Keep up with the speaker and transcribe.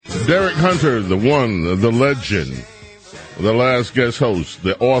Derek Hunter, the one, the legend, the last guest host,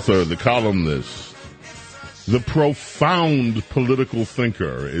 the author, the columnist, the profound political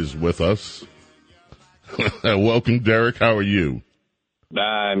thinker is with us. Welcome, Derek. How are you?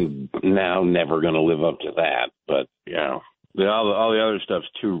 I'm now never going to live up to that, but, you know, all the other stuff's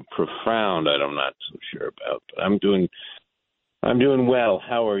too profound. I'm not so sure about, but I'm doing well.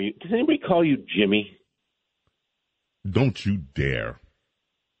 How are you? Does anybody call you Jimmy? Don't you dare.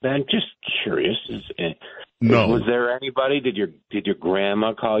 I'm just curious. No. Was there anybody? Did your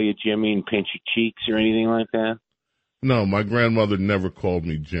grandma call you Jimmy and pinch your cheeks or anything like that? No, my grandmother never called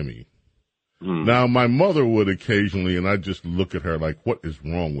me Jimmy. Now, my mother would occasionally, and I just look at her like, what is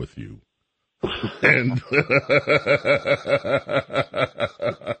wrong with you? And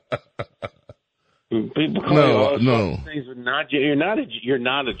people call you things, you're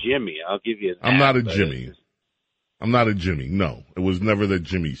not a Jimmy. I'll give you that. I'm not a Jimmy. I'm not a Jimmy. No, it was never the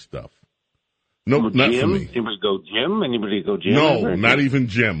Jimmy stuff. Nope, not for me. Anybody go Jim? Anybody go Jim? No, not even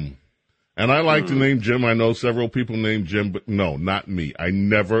Jim. And I like the name Jim. I know several people named Jim, but no, not me. I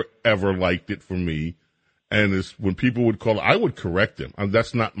never, ever liked it for me. And it's when people would call, I would correct them.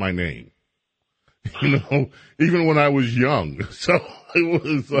 That's not my name. You know, even when I was young. So it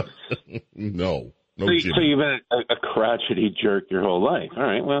was, no Jimmy. So you've been a crotchety jerk your whole life. All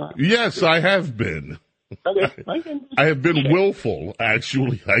right, well. Yes, I have been. Okay, I have been willful,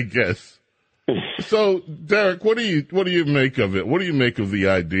 actually, I guess. So, Derek, what do you make of it? What do you make of the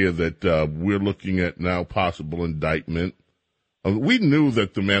idea that we're looking at now possible indictment? We knew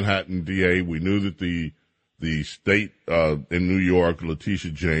that the Manhattan DA, we knew that the state in New York,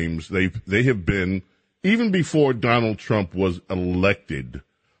 Letitia James, they have been, even before Donald Trump was elected,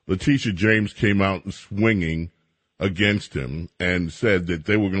 Letitia James came out and swinging against him and said that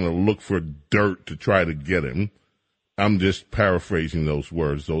they were going to look for dirt to try to get him. I'm just paraphrasing those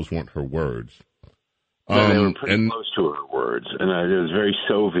words. Those weren't her words. No, they were pretty close to her words, and it was very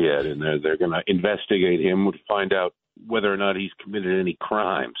Soviet. And they're going to investigate him to find out whether or not he's committed any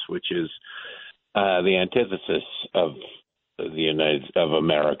crimes, which is the antithesis of of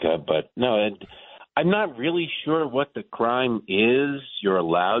America. But no, I'm not really sure what the crime is. You're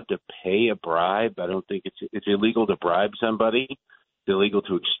allowed to pay a bribe. I don't think it's illegal to bribe somebody. It's illegal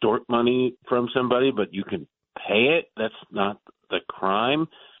to extort money from somebody, but you can pay it. That's not the crime.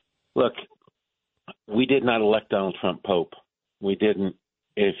 Look, we did not elect Donald Trump Pope. We didn't.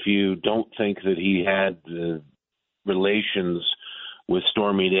 If you don't think that he had the relations with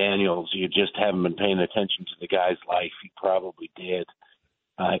Stormy Daniels, you just haven't been paying attention to the guy's life. He probably did.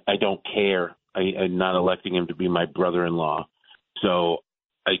 I don't care. I'm not electing him to be my brother-in-law. So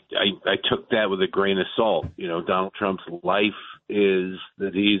I took that with a grain of salt. You know, Donald Trump's life is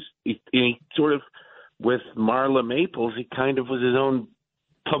that he sort of, with Marla Maples, he kind of was his own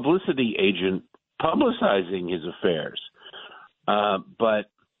publicity agent, publicizing his affairs. But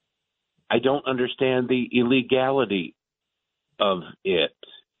I don't understand the illegality of it,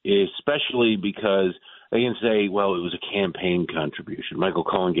 especially because they can say, well, it was a campaign contribution. Michael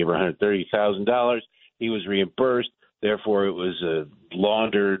Cohen gave her $130,000. He was reimbursed. Therefore, it was a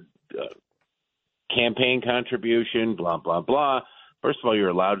laundered campaign contribution, blah, blah, blah. First of all, you're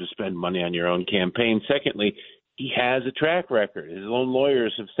allowed to spend money on your own campaign. Secondly, he has a track record. His own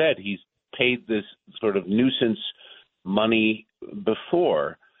lawyers have said he's paid this sort of nuisance money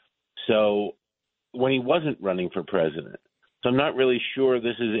before. So when he wasn't running for president. So I'm not really sure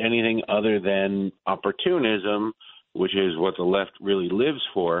this is anything other than opportunism, which is what the left really lives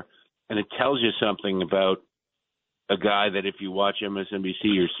for. And it tells you something about a guy that if you watch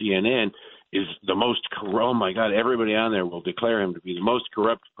MSNBC or CNN is the most corrupt. Oh, my God, everybody on there will declare him to be the most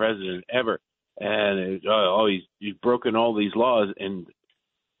corrupt president ever. And, he's broken all these laws, and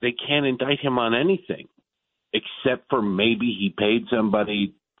they can't indict him on anything except for maybe he paid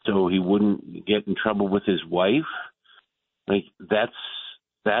somebody so he wouldn't get in trouble with his wife. Like,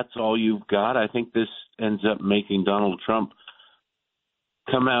 that's all you've got. I think this ends up making Donald Trump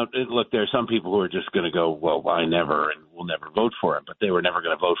come out. Look, there are some people who are just going to go, well, why never, and we'll never vote for him. But they were never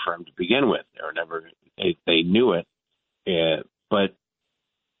going to vote for him to begin with. They knew it. But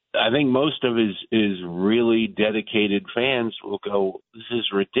I think most of his really dedicated fans will go, this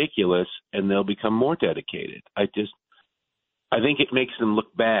is ridiculous, and they'll become more dedicated. I think it makes them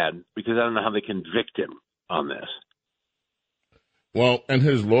look bad because I don't know how they convict him on this. Well, and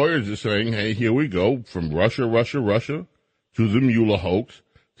his lawyers are saying, hey, here we go, from Russia, to the Mueller hoax,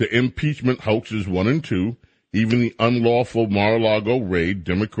 to impeachment hoaxes 1 and 2, even the unlawful Mar-a-Lago raid.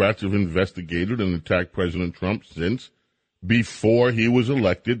 Democrats have investigated and attacked President Trump since before he was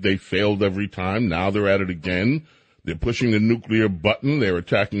elected. They failed every time. Now they're at it again. They're pushing the nuclear button. They're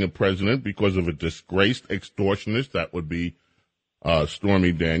attacking the president because of a disgraced extortionist. That would be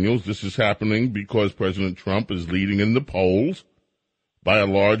Stormy Daniels. This is happening because President Trump is leading in the polls by a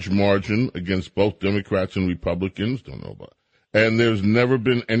large margin against both Democrats and Republicans. Don't know about it. And there's never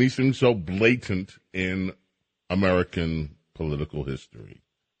been anything so blatant in American political history.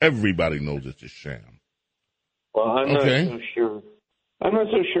 Everybody knows it's a sham. Well, I'm not so sure. I'm not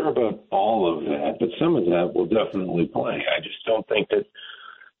so sure about all of that, but some of that will definitely play. I just don't think that.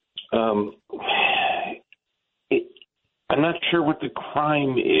 I'm not sure what the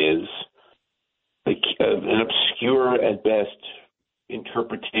crime is. An obscure, at best,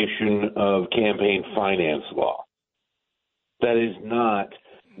 interpretation of campaign finance law. That is not.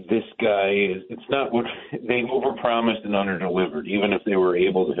 This guy is. It's not what they overpromised and underdelivered. Even if they were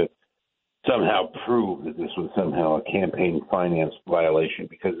able to somehow prove that this was somehow a campaign finance violation,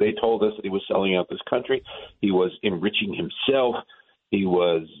 because they told us that he was selling out this country, he was enriching himself, he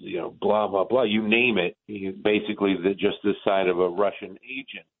was, blah, blah, blah, you name it. He's basically just this side of a Russian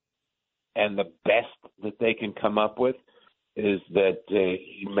agent. And the best that they can come up with is that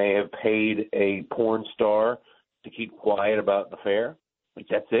he may have paid a porn star to keep quiet about an affair. Like,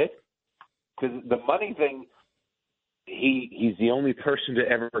 that's it? Because the money thing, he's the only person to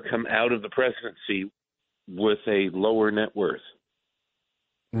ever come out of the presidency with a lower net worth.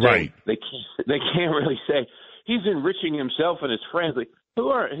 Right. So they can't really say he's enriching himself and his friends. Like,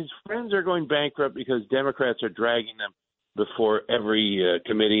 his friends are going bankrupt because Democrats are dragging them before every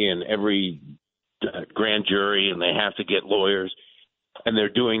committee and every grand jury, and they have to get lawyers, and they're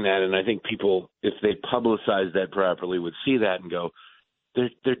doing that. And I think people, if they publicize that properly, would see that and go,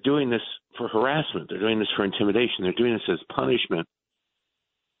 they're doing this for harassment. They're doing this for intimidation. They're doing this as punishment.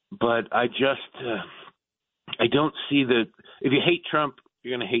 But I don't see that. If you hate Trump,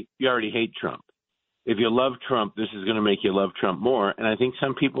 you already hate Trump. If you love Trump, this is going to make you love Trump more. And I think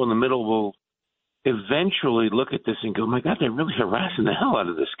some people in the middle will eventually look at this and go, my God, they're really harassing the hell out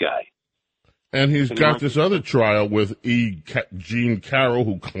of this guy. And he's got this other trial with Jean Carroll,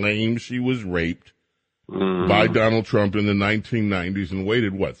 who claims she was raped by Donald Trump in the 1990s and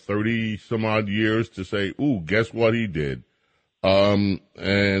waited, 30-some-odd years to say, ooh, guess what he did? And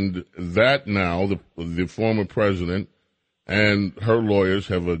that now, the former president and her lawyers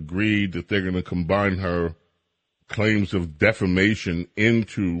have agreed that they're going to combine her claims of defamation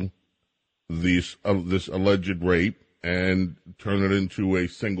into this alleged rape and turn it into a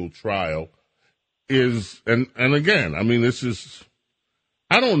single trial. And again, I mean, this is,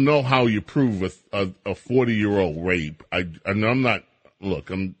 I don't know how you prove a 40-year-old rape.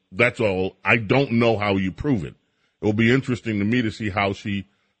 That's all. I don't know how you prove it. It will be interesting to me to see how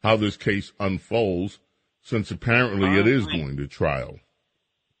this case unfolds, since apparently it is going to trial.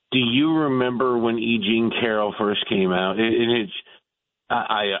 Do you remember when E. Jean Carroll first came out? It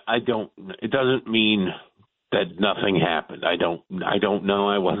doesn't mean that nothing happened. I don't know.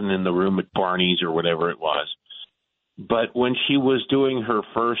 I wasn't in the room at Barney's or whatever it was. But when she was doing her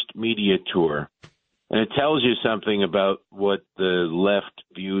first media tour, and it tells you something about what the left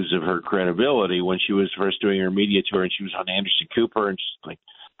views of her credibility, when she was first doing her media tour and she was on Anderson Cooper, and she's like,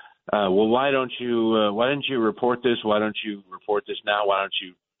 well, why didn't you report this? Why don't you report this now? Why don't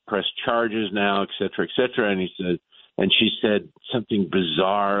you press charges now, et cetera, et cetera? And she said something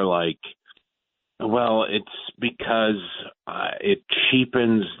bizarre like, well, it's because it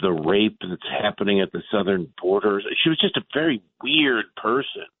cheapens the rape that's happening at the southern borders. She was just a very weird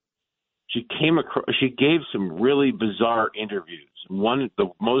person. She gave some really bizarre interviews. The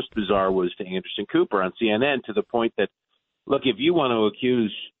most bizarre was to Anderson Cooper on CNN, to the point that, look, if you want to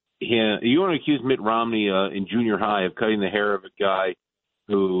accuse Mitt Romney in junior high of cutting the hair of a guy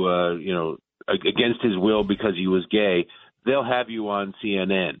who, against his will because he was gay, they'll have you on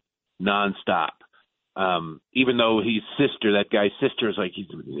CNN nonstop. Even though that guy's sister is like, he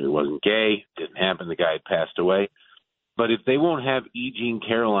wasn't gay, didn't happen, the guy had passed away. But if they won't have E. Jean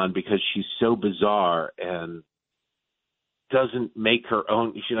Carroll on because she's so bizarre and doesn't make her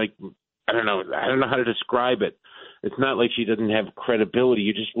own, I don't know how to describe it. It's not like she doesn't have credibility.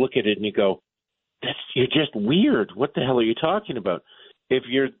 You just look at it and you go, you're just weird. What the hell are you talking about? If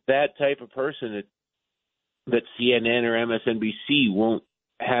you're that type of person that CNN or MSNBC won't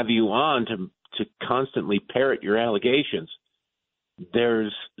have you on to constantly parrot your allegations,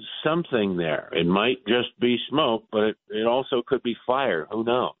 there's something there. It might just be smoke, but it also could be fire. Who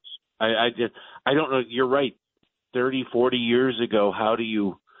knows? I don't know. You're right. 30, 40 years ago, how do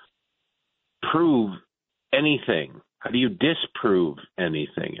you prove anything? How do you disprove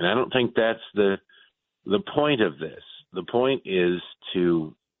anything? And I don't think that's the point of this. The point is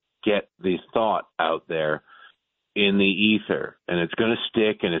to get the thought out there in the ether, and it's going to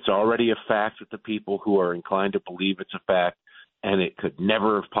stick, and it's already a fact with the people who are inclined to believe it's a fact, and it could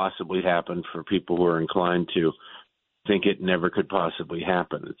never have possibly happened for people who are inclined to think it never could possibly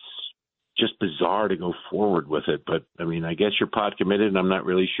happen. It's just bizarre to go forward with it, but, I mean, I guess you're pot committed, and I'm not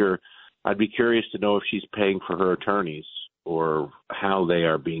really sure. I'd be curious to know if she's paying for her attorneys or how they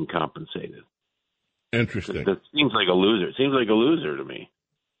are being compensated. Interesting. That seems like a loser. It seems like a loser to me.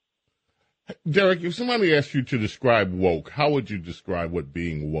 Derek, if somebody asked you to describe woke, how would you describe what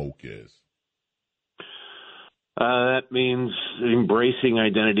being woke is? That means embracing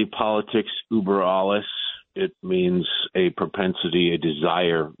identity politics uber alles. It means a propensity, a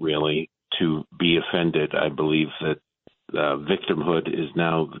desire, really, to be offended. I believe that victimhood is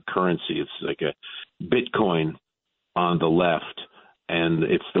now the currency. It's like a Bitcoin on the left, and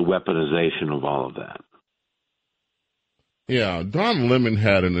it's the weaponization of all of that. Yeah, Don Lemon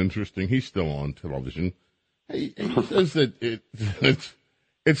had an interesting, he's still on television. He says that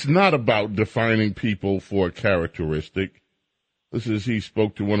it's not about defining people for a characteristic. He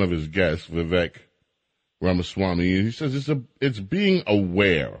spoke to one of his guests, Vivek Ramaswamy, and he says it's being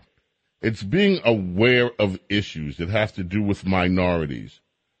aware. It's being aware of issues that have to do with minorities,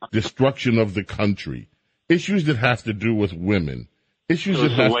 destruction of the country, issues that have to do with women, issues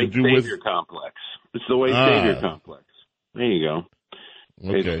that have to do with... complex. It's the white savior complex. There you go.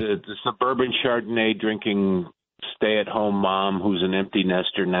 Okay. It's the suburban Chardonnay drinking stay-at-home mom who's an empty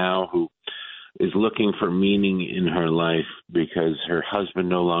nester now, who is looking for meaning in her life because her husband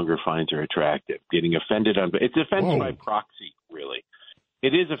no longer finds her attractive. Getting offended on... It's offense by proxy, really.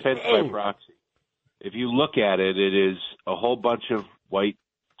 It is offense by proxy. If you look at it, it is a whole bunch of white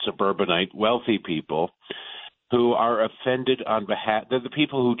suburbanite wealthy people who are offended on behalf. They're the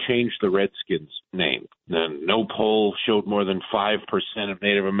people who changed the Redskins name. No poll showed more than 5% of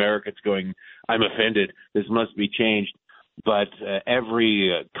Native Americans going, I'm offended, this must be changed. But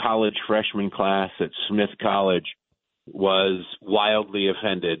every college freshman class at Smith College was wildly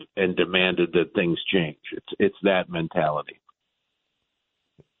offended and demanded that things change. It's that mentality.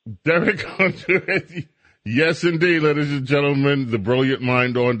 Derek Hunter, yes, indeed, ladies and gentlemen, the brilliant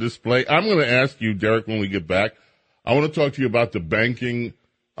mind on display. I'm going to ask you, Derek, when we get back, I want to talk to you about the banking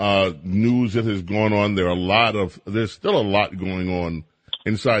news that has gone on. There's still a lot going on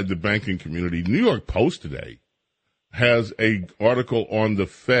inside the banking community. New York Post today has an article on the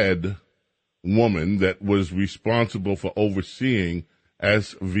Fed woman that was responsible for overseeing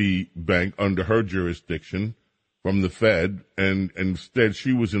SV Bank under her jurisdiction from the Fed, and instead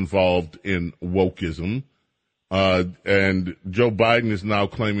she was involved in wokeism. And Joe Biden is now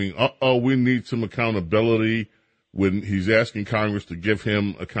claiming, we need some accountability, when he's asking Congress to give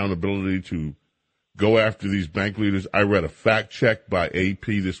him accountability to go after these bank leaders. I read a fact check by AP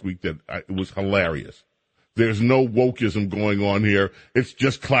this week that it was hilarious. There's no wokeism going on here. It's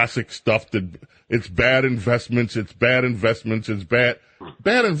just classic stuff that it's bad investments. It's bad investments. It's bad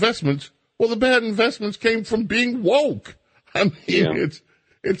investments. Well, the bad investments came from being woke. I mean,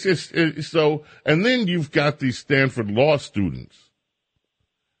 it's just so. And then you've got these Stanford law students,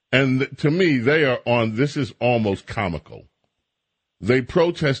 and to me, this is almost comical. They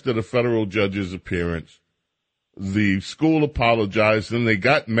protested a federal judge's appearance. The school apologized, and they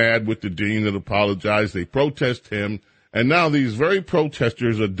got mad with the dean that apologized. They protest him, and now these very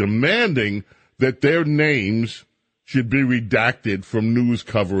protesters are demanding that their names should be redacted from news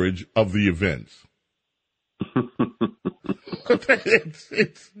coverage of the events.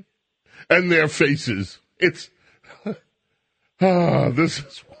 And their faces. This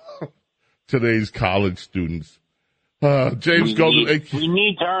is today's college students. James Golden. We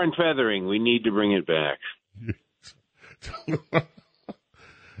need tar and feathering. We need to bring it back.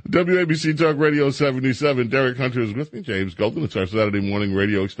 WABC Talk Radio 77. Derek Hunter is with me. James Golden. It's our Saturday morning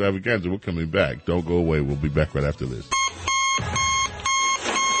radio extravaganza. We're coming back. Don't go away. We'll be back right after this.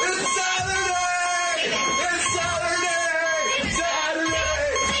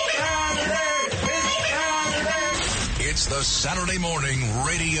 It's the Saturday morning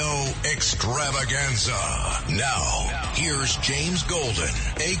radio extravaganza. Now, here's James Golden,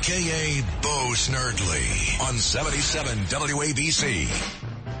 a.k.a. Bo Snerdley, on 77 WABC.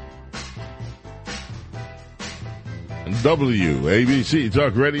 WABC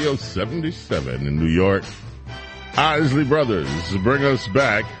Talk Radio 77 in New York. Isley Brothers bring us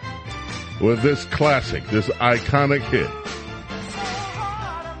back with this classic, this iconic hit.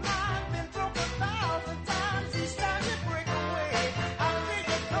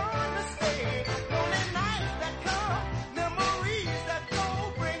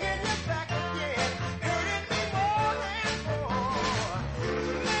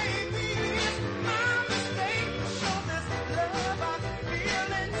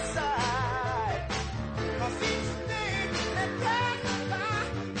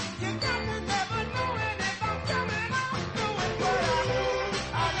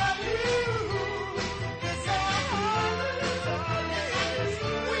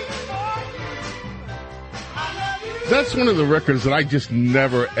 That's one of the records that I just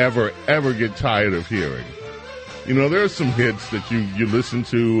never, ever, ever get tired of hearing. You know, there are some hits that you listen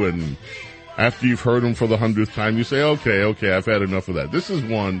to, and after you've heard them for the 100th time, you say, okay, I've had enough of that. This is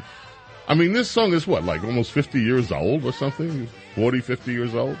one. I mean, this song is what, like almost 50 years old or something? 40, 50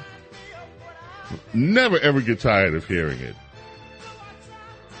 years old? Never, ever get tired of hearing it.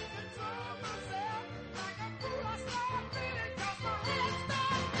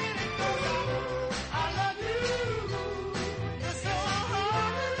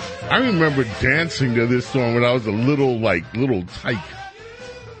 I remember dancing to this song when I was a little tyke.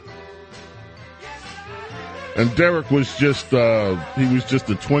 And Derek was just, he was just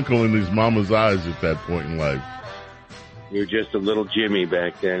a twinkle in his mama's eyes at that point in life. You were just a little Jimmy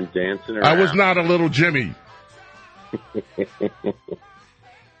back then, dancing around. I was not a little Jimmy.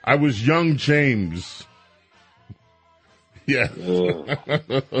 I was young James. Yeah.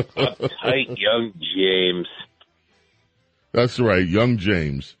 Uptight young James. That's right, young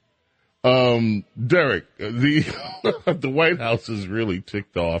James. Derek, the White House is really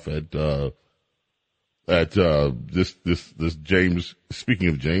ticked off at this James. Speaking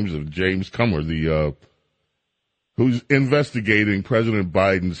of James Comer, who's investigating President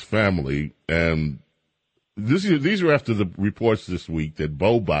Biden's family, and these are after the reports this week that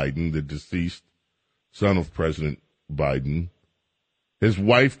Beau Biden, the deceased son of President Biden, his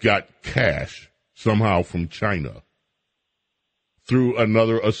wife got cash somehow from China through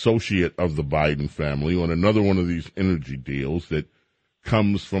another associate of the Biden family on another one of these energy deals that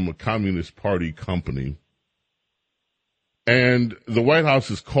comes from a Communist Party company. And the White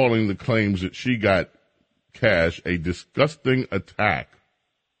House is calling the claims that she got cash a disgusting attack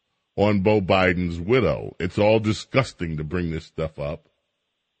on Beau Biden's widow. It's all disgusting to bring this stuff up.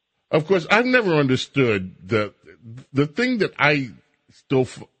 Of course, I've never understood the thing that I still...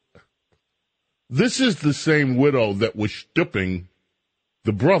 This is the same widow that was stooping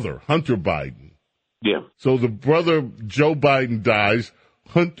the brother, Hunter Biden. Yeah. So the brother, Joe Biden, dies.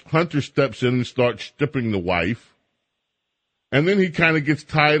 Hunter steps in and starts stooping the wife. And then he kind of gets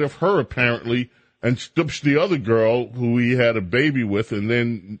tired of her, apparently, and stoops the other girl who he had a baby with and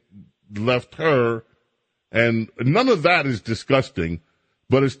then left her. And none of that is disgusting,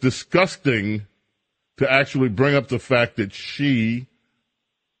 but it's disgusting to actually bring up the fact that she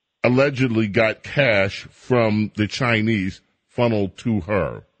allegedly got cash from the Chinese funneled to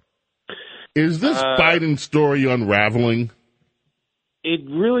her. Is this Biden story unraveling? It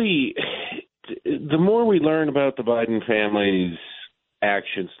really, the more we learn about the Biden family's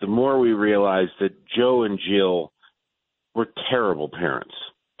actions, the more we realize that Joe and Jill were terrible parents.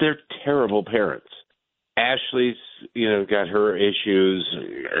 They're terrible parents. Ashley's, got her issues,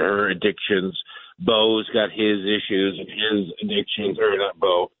 her addictions. Beau's got his issues and his addictions, or not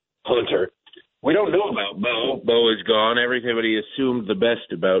Beau, Hunter. We don't know about Beau. Beau is gone. Everybody assumed the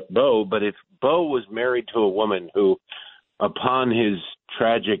best about Beau, but if Beau was married to a woman who, upon his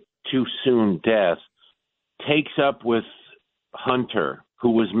tragic too soon death, takes up with Hunter,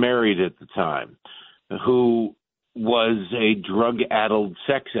 who was married at the time, who was a drug-addled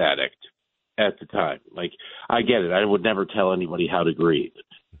sex addict at the time. Like, I get it. I would never tell anybody how to grieve.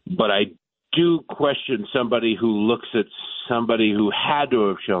 But I do question somebody who looks at somebody who had to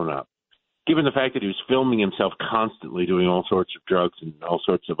have shown up, given the fact that he was filming himself constantly doing all sorts of drugs and all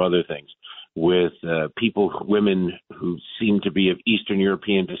sorts of other things with women who seem to be of Eastern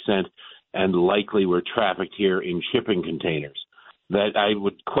European descent and likely were trafficked here in shipping containers, that I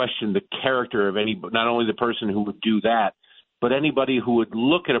would question the character of not only the person who would do that, but anybody who would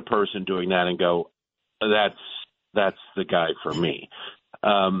look at a person doing that and go, that's the guy for me.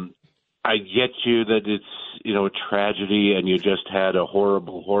 I get you that it's, a tragedy and you just had a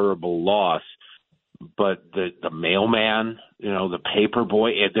horrible, horrible loss. But the mailman, the paper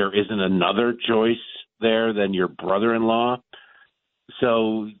boy, there isn't another choice there than your brother-in-law.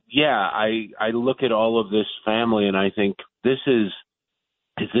 So, yeah, I look at all of this family and I think is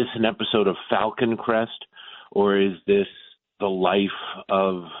this an episode of Falcon Crest, or is this the life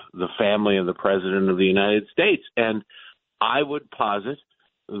of the family of the President of the United States? And I would posit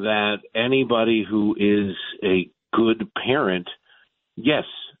that anybody who is a good parent, yes,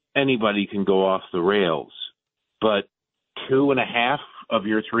 anybody can go off the rails, but 2.5 of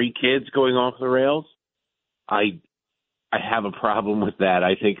your 3 kids going off the rails, I have a problem with that.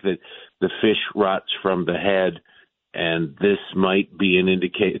 I think that the fish rots from the head, and this might be an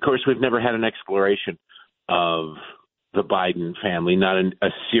indication. Of course, we've never had an exploration of the Biden family, not a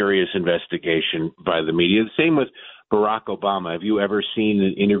serious investigation by the media. The same with Barack Obama. Have you ever seen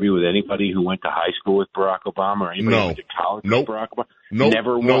an interview with anybody who went to high school with Barack Obama or anybody who went to college with Barack Obama?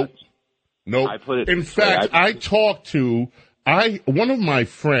 Never once. Nope. In fact, one of my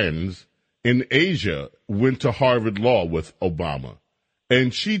friends in Asia went to Harvard Law with Obama,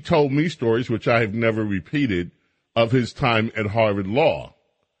 and she told me stories which I have never repeated of his time at Harvard Law.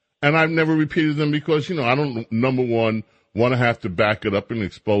 And I've never repeated them because, I don't, number one, want to have to back it up and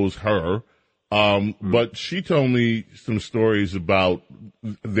expose her. But she told me some stories about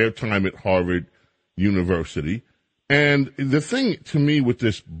their time at Harvard University. And the thing to me with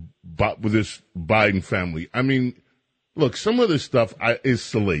this Biden family, I mean, look, some of this stuff is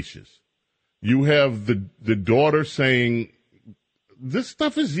salacious. You have the daughter saying, this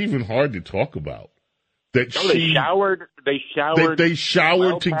stuff is even hard to talk about. They showered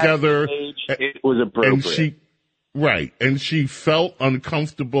well together. It was appropriate. And she felt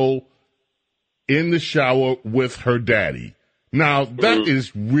uncomfortable in the shower with her daddy. Now, that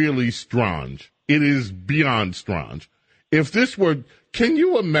is really strange. It is beyond strange. If this were, can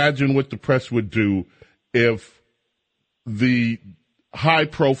you imagine what the press would do if the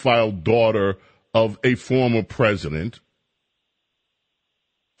high-profile daughter of a former president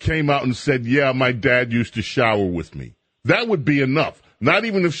came out and said, yeah, my dad used to shower with me? That would be enough. Not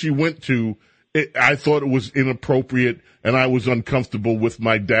even if she went to, I thought it was inappropriate and I was uncomfortable with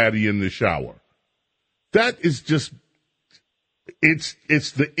my daddy in the shower. That is just,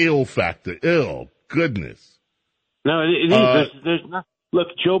 it's the ill factor. Ill. Goodness. No, it is. There's not. Look,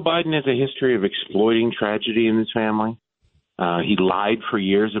 Joe Biden has a history of exploiting tragedy in his family. He lied for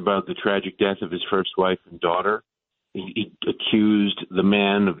years about the tragic death of his first wife and daughter. He accused the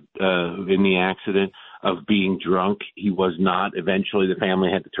man in the accident of being drunk. He was not. Eventually, the family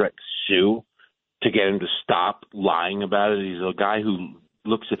had to threaten to sue to get him to stop lying about it. He's a guy who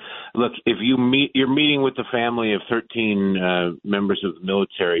look, if you're meeting with the family of 13 members of the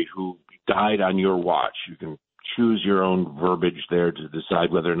military who died on your watch, you can choose your own verbiage there to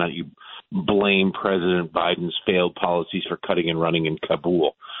decide whether or not you blame President Biden's failed policies for cutting and running in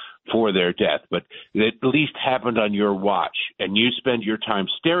Kabul for their death. But it at least happened on your watch, and you spend your time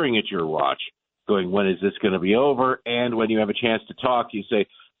staring at your watch going, when is this going to be over? And when you have a chance to talk, you say,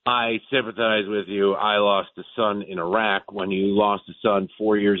 I sympathize with you. I lost a son in Iraq. When you lost a son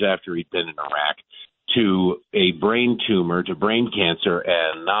 4 years after he'd been in Iraq to a brain tumor, to brain cancer,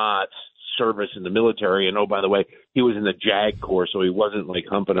 and not service in the military. And, oh, by the way, he was in the JAG Corps, so he wasn't like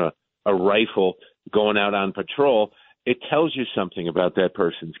humping a rifle going out on patrol. It tells you something about that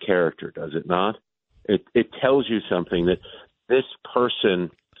person's character, does it not? It tells you something that this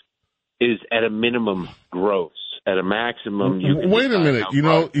person is at a minimum gross. At a maximum, wait a minute.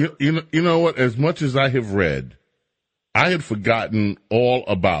 You know what? As much as I have read, I had forgotten all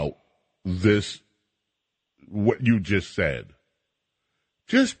about this. What you just said.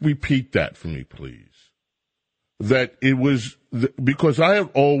 Just repeat that for me, please. That it was because I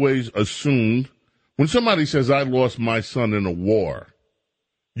have always assumed when somebody says I lost my son in a war,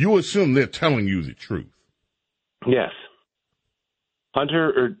 you assume they're telling you the truth. Yes.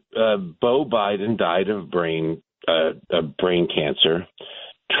 Hunter Beau Biden died of brain cancer,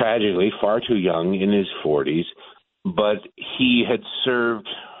 tragically far too young, in his 40s, but he had served,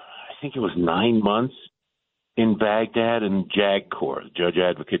 I think it was 9 months in Baghdad in JAG Corps, Judge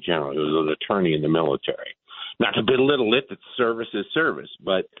Advocate General. He was an attorney in the military. Not to belittle it, that service is service,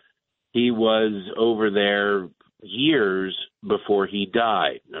 but he was over there years before he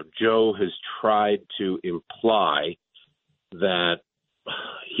died. Now, Joe has tried to imply that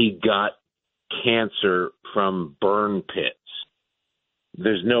he got cancer from burn pits.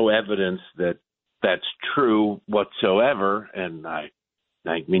 There's no evidence that that's true whatsoever, and I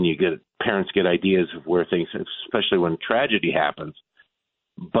mean, parents get ideas of where things, especially when tragedy happens,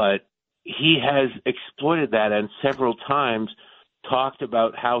 but he has exploited that and several times talked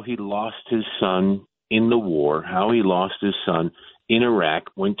about how he lost his son in the war, how he lost his son in Iraq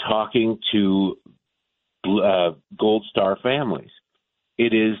when talking to Gold Star families.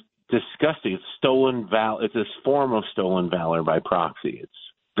 It is disgusting. It's stolen valor. It's a form of stolen valor by proxy. It's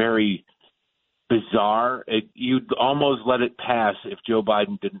very bizarre. You'd almost let it pass if Joe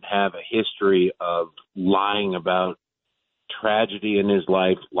Biden didn't have a history of lying about tragedy in his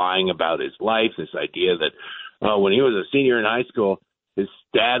life, lying about his life, this idea that when he was a senior in high school, his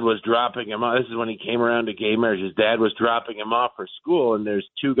dad was dropping him off. This is when he came around to gay marriage. His dad was dropping him off for school, and there's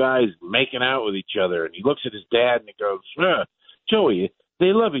two guys making out with each other. And he looks at his dad and he goes, Joey,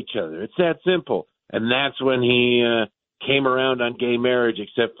 they love each other. It's that simple. And that's when he came around on gay marriage,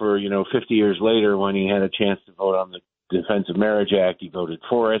 except for, 50 years later when he had a chance to vote on the Defense of Marriage Act, he voted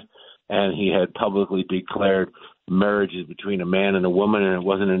for it. And he had publicly declared marriages between a man and a woman. And it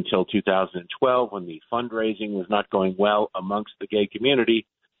wasn't until 2012 when the fundraising was not going well amongst the gay community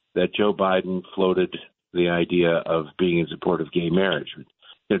that Joe Biden floated the idea of being in support of gay marriage.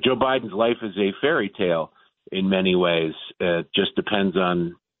 Joe Biden's life is a fairy tale in many ways. It just depends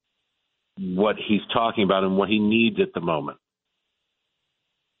on what he's talking about and what he needs at the moment.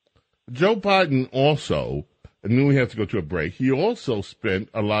 Joe Biden also, and then we have to go to a break, he also spent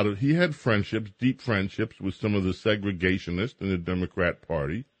he had friendships, deep friendships with some of the segregationists in the Democrat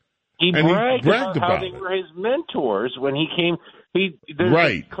Party. He bragged about how they were his mentors when he came. There's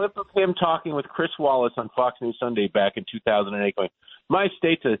a clip of him talking with Chris Wallace on Fox News Sunday back in 2008 going, my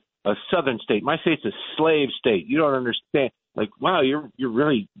state's a southern state. My state's a slave state. You don't understand. Like, wow, you're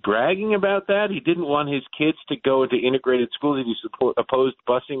really bragging about that? He didn't want his kids to go into integrated schools. He opposed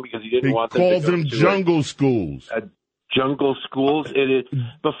busing because he didn't want them to go to... He called them jungle schools. Jungle schools. It is.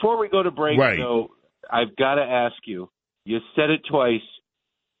 Before we go to break, though, I've got to ask you, you said it twice.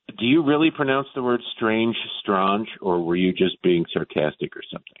 Do you really pronounce the word strange, or were you just being sarcastic or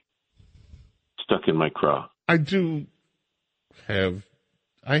something? Stuck in my craw. I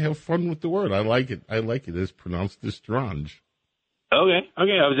have fun with the word. I like it. It's pronounced as strange. Okay. I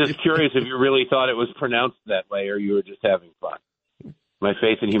was just curious if you really thought it was pronounced that way or you were just having fun. My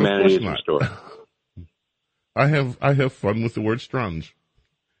faith in humanity is restored. I have fun with the word strange.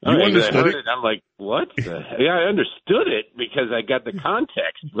 You understood it? I'm like, what? Yeah, I understood it because I got the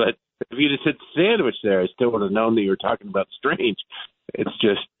context. But if you just said sandwich there, I still would have known that you were talking about strange. It's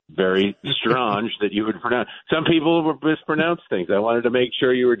just very strange that you would pronounce. Some people would mispronounce things. I wanted to make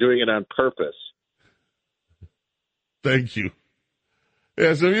sure you were doing it on purpose. Thank you.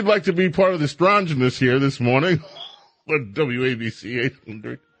 Yeah, so if you'd like to be part of the strangeness here this morning on WABC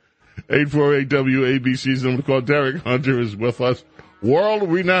 800. 848 WABC's number to call. Derek Hunter is with us.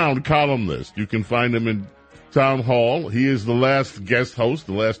 World-renowned columnist. You can find him in Town Hall. He is the last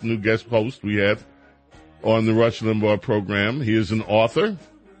new guest host we had on the Rush Limbaugh program. He is an author,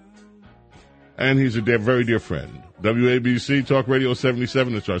 and he's a very dear friend. WABC Talk Radio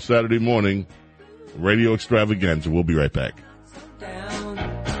 77. It's our Saturday morning radio extravaganza. We'll be right back.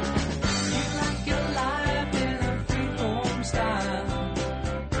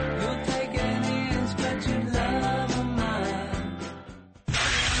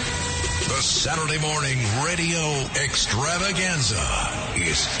 Saturday morning radio extravaganza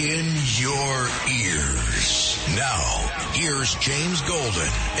is in your ears. Now, here's James Golden,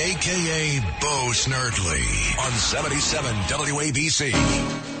 a.k.a. Bo Snerdley, on 77 WABC.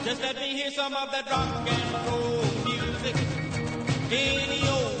 Just let me hear some of that rock and roll music. Any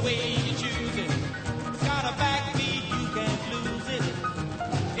old way you choose it. It's got a backbeat, you can't lose it.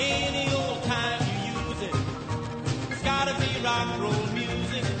 Any old time you use it. It's gotta be rock and roll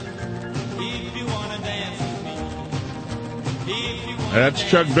music. If you wanna dance with me. That's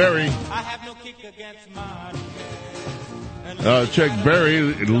Chuck Berry. I have no kick against Chuck Berry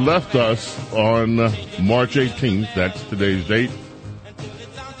left us on March 18th. That's today's date.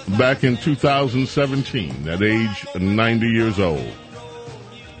 Back in 2017, at age 90 years old.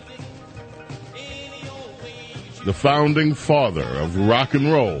 The founding father of rock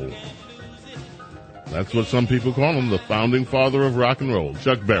and roll. That's what some people call him, the founding father of rock and roll,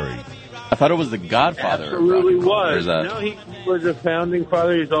 Chuck Berry. I thought it was the godfather. Absolutely of rock and roll. No, he was a founding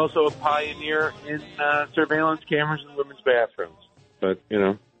father. He's also a pioneer in surveillance cameras in women's bathrooms. But,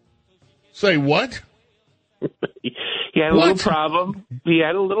 Say what? He had a little problem. He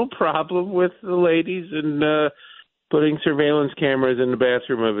had a little problem with the ladies and putting surveillance cameras in the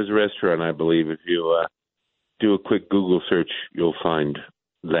bathroom of his restaurant, I believe. If you do a quick Google search, you'll find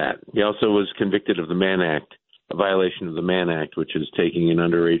that. He also was convicted of the Mann Act, a violation of the Mann Act, which is taking an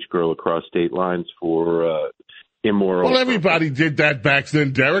underage girl across state lines for immoral. Well, everybody did that back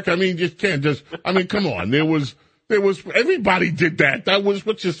then, Derek. I mean, you can't just. I mean, come on. There was. Everybody did that. That was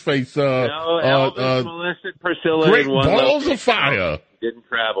what's his face. Elvis molested Priscilla. Great in one balls of fire. Didn't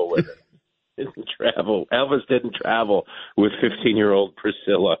travel with it. Elvis didn't travel with 15-year-old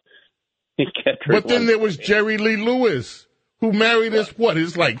Priscilla. He kept her. But then there was Jerry Lee Lewis, who married his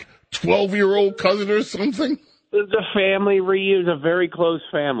 12-year-old cousin or something. It's a family reunion, a very close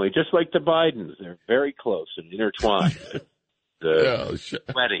family, just like the Bidens. They're very close and intertwined.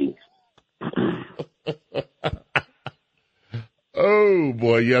 Wedding. Oh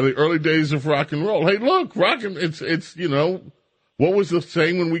boy, yeah, the early days of rock and roll. Hey, look, it's what was the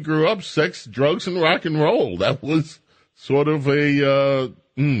saying when we grew up? Sex, drugs, and rock and roll. That was sort of a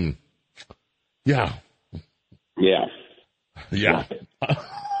yeah.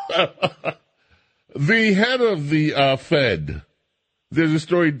 The head of the Fed. There's a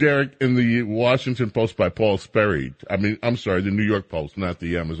story, Derek, in the Washington Post by Paul Sperry. The New York Post, not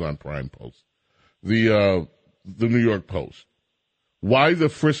the Amazon Prime Post. The New York Post, why the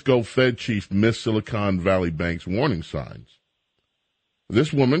Frisco Fed chief missed Silicon Valley Bank's warning signs.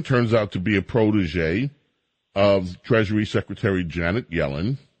 This woman turns out to be a protege of Treasury Secretary Janet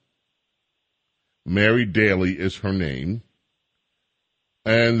Yellen. Mary Daly is her name.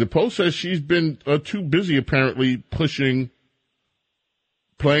 And the Post says she's been too busy, apparently, playing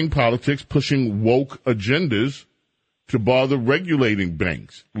politics, pushing woke agendas to bother regulating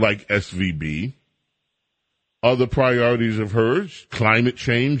banks like SVB. Other priorities of hers, climate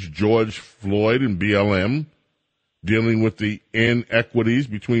change, George Floyd and BLM, dealing with the inequities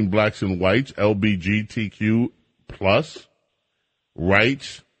between blacks and whites, LGBTQ+,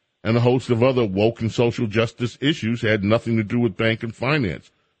 rights, and a host of other woke and social justice issues had nothing to do with bank and finance.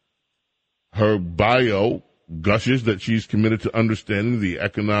 Her bio gushes that she's committed to understanding the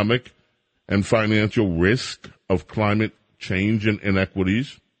economic and financial risk of climate change and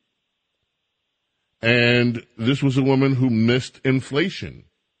inequities. And this was a woman who missed inflation.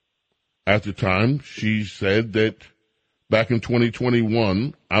 At the time, she said that back in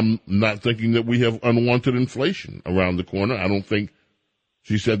 2021, I'm not thinking that we have unwanted inflation around the corner. I don't think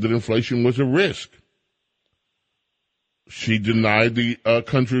she said that inflation was a risk. She denied the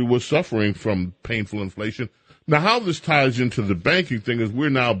country was suffering from painful inflation. Now, how this ties into the banking thing is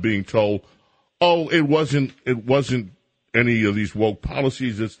we're now being told, oh, it wasn't any of these woke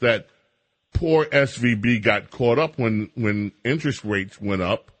policies. It's that poor SVB got caught up when interest rates went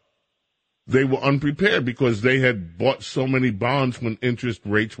up. They were unprepared because they had bought so many bonds when interest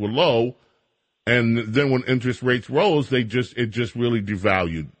rates were low, and then when interest rates rose, it just really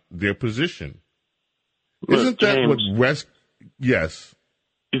devalued their position. Isn't that James, Yes.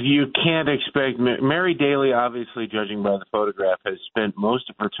 You can't expect Mary Daly, obviously, judging by the photograph, has spent most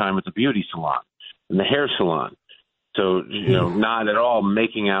of her time at the beauty salon and the hair salon. So, not at all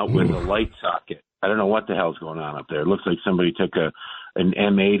making out with a light socket. I don't know what the hell's going on up there. It looks like somebody took an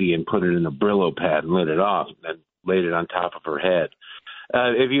M80 and put it in a Brillo pad and lit it off and then laid it on top of her head.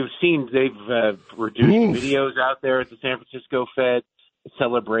 If you've seen, they've reduced videos out there at the San Francisco Fed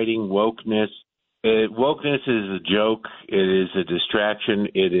celebrating wokeness. Wokeness is a joke. It is a distraction.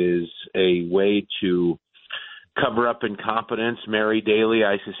 It is a way to cover up incompetence. Mary Daly,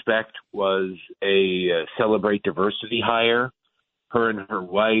 I suspect, was a Celebrate Diversity hire. Her and her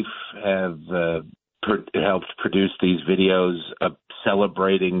wife have helped produce these videos of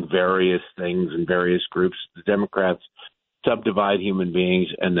celebrating various things in various groups. The Democrats subdivide human beings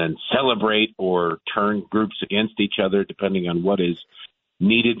and then celebrate or turn groups against each other depending on what is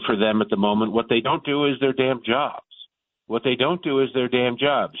needed for them at the moment. What they don't do is their damn jobs.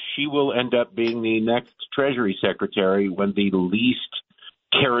 She will end up being the next Treasury Secretary when the least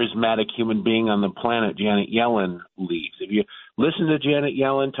charismatic human being on the planet, Janet Yellen, leaves. If you listen to Janet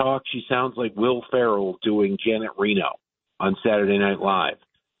Yellen talk, she sounds like Will Ferrell doing Janet Reno on Saturday Night Live.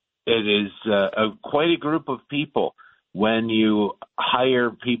 It is quite a group of people when you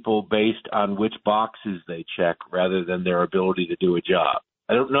hire people based on which boxes they check rather than their ability to do a job.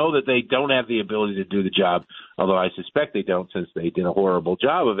 I don't know that they don't have the ability to do the job, although I suspect they don't since they did a horrible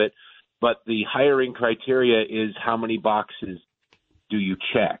job of it. But the hiring criteria is how many boxes do you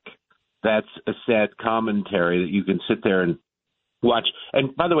check? That's a sad commentary that you can sit there and watch.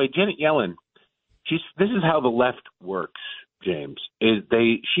 And by the way, Janet Yellen, this is how the left works, James.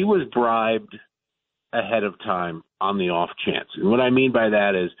 She was bribed ahead of time on the off chance. And what I mean by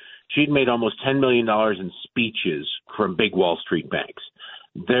that is she'd made almost $10 million in speeches from big Wall Street banks.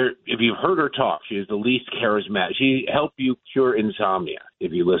 If you've heard her talk, she is the least charismatic. She helped you cure insomnia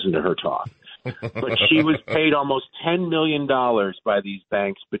if you listen to her talk. But she was paid almost $10 million by these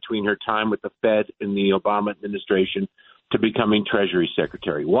banks between her time with the Fed and the Obama administration to becoming Treasury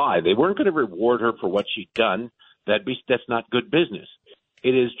Secretary. Why? They weren't going to reward her for what she'd done. That's not good business.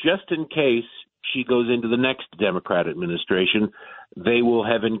 It is just in case she goes into the next Democrat administration, they will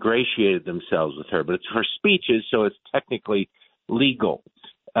have ingratiated themselves with her. But it's her speeches, so it's technically legal.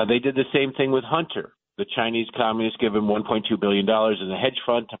 They did the same thing with Hunter. The Chinese communists give him $1.2 billion in a hedge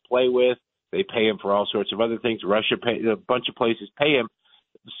fund to play with. They pay him for all sorts of other things. Russia a bunch of places pay him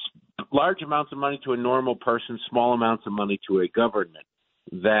large amounts of money to a normal person, small amounts of money to a government,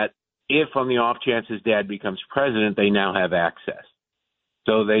 that if on the off chance his dad becomes president, they now have access.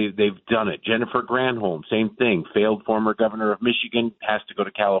 So they've done it. Jennifer Granholm, same thing. Failed former governor of Michigan, has to go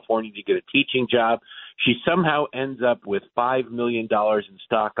to California to get a teaching job. She somehow ends up with $5 million in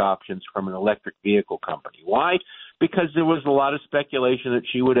stock options from an electric vehicle company. Why? Because there was a lot of speculation that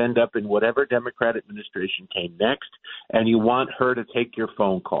she would end up in whatever Democrat administration came next, and you want her to take your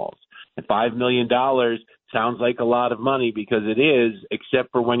phone calls. And $5 million sounds like a lot of money because it is,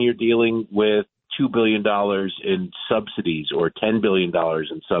 except for when you're dealing with $2 billion in subsidies or $10 billion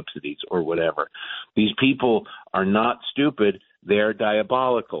in subsidies or whatever. These people are not stupid. They're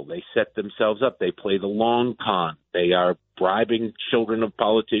diabolical. They set themselves up. They play the long con. They are bribing children of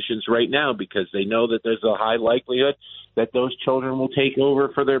politicians right now because they know that there's a high likelihood that those children will take over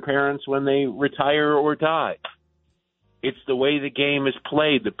for their parents when they retire or die. It's the way the game is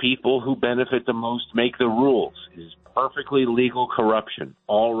played. The people who benefit the most make the rules. It is perfectly legal corruption,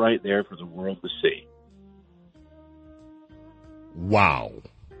 all right there for the world to see. Wow.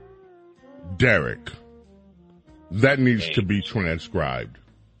 Derek, that needs to be transcribed.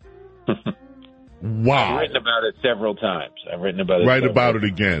 Wow. I've written about it several times. Write about it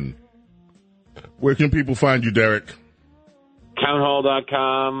again. Where can people find you, Derek?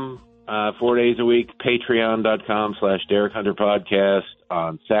 Townhall.com, 4 days a week, patreon.com/Derek Hunter Podcast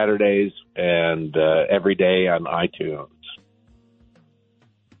on Saturdays and every day on iTunes.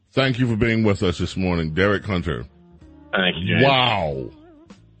 Thank you for being with us this morning, Derek Hunter. Thank you, James. Wow.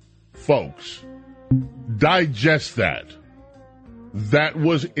 Folks, digest that. That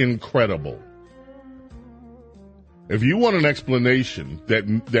was incredible. If you want an explanation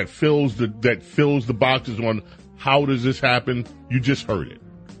that fills the boxes on how does this happen, you just heard it.